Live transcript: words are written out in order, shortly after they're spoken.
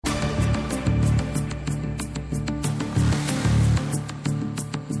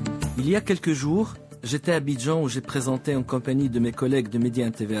Il y a quelques jours, j'étais à Abidjan où j'ai présenté en compagnie de mes collègues de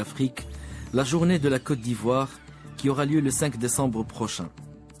Média TV Afrique la journée de la Côte d'Ivoire qui aura lieu le 5 décembre prochain.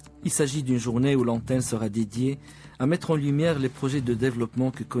 Il s'agit d'une journée où l'antenne sera dédiée à mettre en lumière les projets de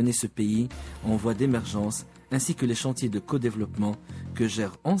développement que connaît ce pays en voie d'émergence ainsi que les chantiers de co-développement que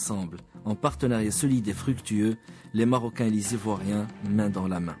gèrent ensemble, en partenariat solide et fructueux, les Marocains et les Ivoiriens main dans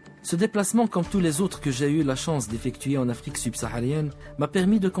la main. Ce déplacement, comme tous les autres que j'ai eu la chance d'effectuer en Afrique subsaharienne, m'a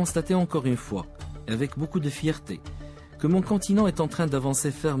permis de constater encore une fois, avec beaucoup de fierté, que mon continent est en train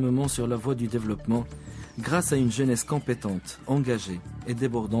d'avancer fermement sur la voie du développement grâce à une jeunesse compétente, engagée et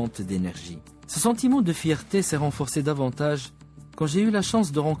débordante d'énergie. Ce sentiment de fierté s'est renforcé davantage quand j'ai eu la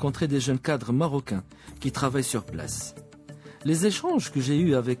chance de rencontrer des jeunes cadres marocains qui travaillent sur place. Les échanges que j'ai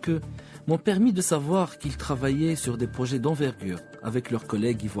eus avec eux m'ont permis de savoir qu'ils travaillaient sur des projets d'envergure avec leurs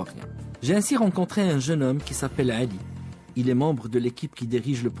collègues ivoiriens. J'ai ainsi rencontré un jeune homme qui s'appelle Ali. Il est membre de l'équipe qui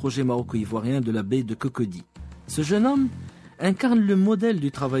dirige le projet maroco-ivoirien de la baie de Cocody. Ce jeune homme incarne le modèle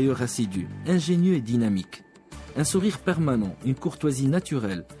du travailleur assidu, ingénieux et dynamique. Un sourire permanent, une courtoisie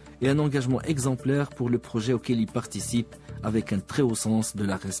naturelle et un engagement exemplaire pour le projet auquel il participe avec un très haut sens de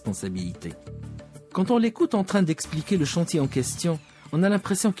la responsabilité. Quand on l'écoute en train d'expliquer le chantier en question, on a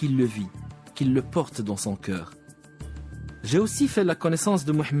l'impression qu'il le vit, qu'il le porte dans son cœur. J'ai aussi fait la connaissance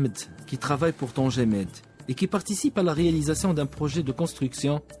de Mohamed, qui travaille pour Tangemed et qui participe à la réalisation d'un projet de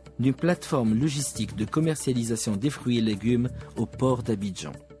construction d'une plateforme logistique de commercialisation des fruits et légumes au port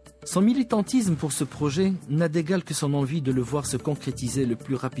d'Abidjan. Son militantisme pour ce projet n'a d'égal que son envie de le voir se concrétiser le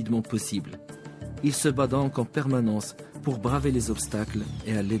plus rapidement possible. Il se bat donc en permanence pour braver les obstacles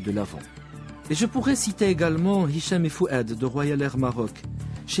et aller de l'avant. Et je pourrais citer également Hicham et Fouad de Royal Air Maroc,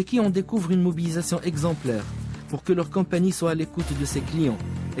 chez qui on découvre une mobilisation exemplaire pour que leur compagnie soit à l'écoute de ses clients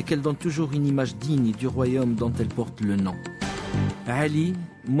et qu'elle donne toujours une image digne du royaume dont elle porte le nom. Ali,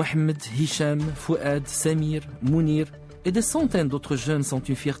 Mohamed, Hicham, Fouad, Samir, Mounir et des centaines d'autres jeunes sont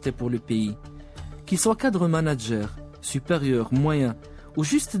une fierté pour le pays. Qu'ils soient cadres managers, supérieurs, moyens ou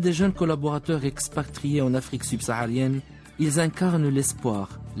juste des jeunes collaborateurs expatriés en Afrique subsaharienne, ils incarnent l'espoir,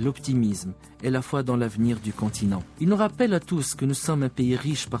 l'optimisme et la foi dans l'avenir du continent. Ils nous rappellent à tous que nous sommes un pays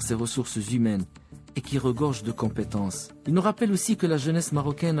riche par ses ressources humaines et qui regorge de compétences. Ils nous rappellent aussi que la jeunesse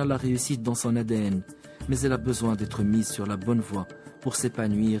marocaine a la réussite dans son ADN, mais elle a besoin d'être mise sur la bonne voie pour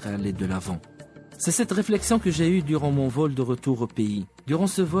s'épanouir et aller de l'avant. C'est cette réflexion que j'ai eue durant mon vol de retour au pays. Durant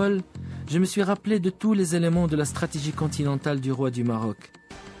ce vol, je me suis rappelé de tous les éléments de la stratégie continentale du roi du Maroc.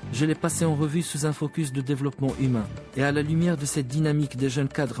 Je l'ai passé en revue sous un focus de développement humain et à la lumière de cette dynamique des jeunes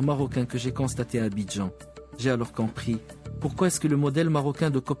cadres marocains que j'ai constaté à Abidjan. J'ai alors compris pourquoi est-ce que le modèle marocain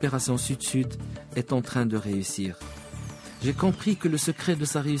de coopération sud-sud est en train de réussir. J'ai compris que le secret de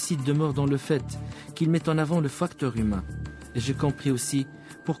sa réussite demeure dans le fait qu'il met en avant le facteur humain. Et j'ai compris aussi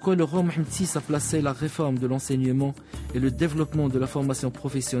pourquoi le roi Mohamed VI a placé la réforme de l'enseignement et le développement de la formation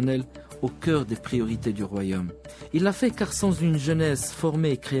professionnelle au cœur des priorités du royaume. Il l'a fait car sans une jeunesse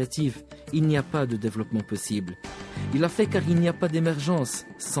formée et créative, il n'y a pas de développement possible. Il l'a fait car il n'y a pas d'émergence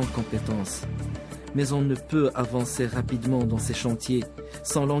sans compétences. Mais on ne peut avancer rapidement dans ces chantiers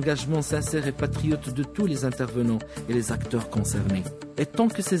sans l'engagement sincère et patriote de tous les intervenants et les acteurs concernés. Et tant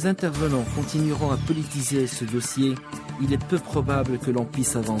que ces intervenants continueront à politiser ce dossier, il est peu probable que l'on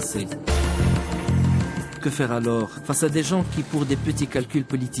puisse avancer. Que faire alors face à des gens qui, pour des petits calculs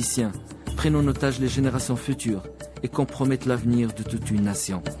politiciens, prennent en otage les générations futures et compromettent l'avenir de toute une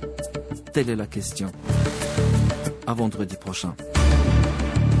nation? Telle est la question. À vendredi prochain.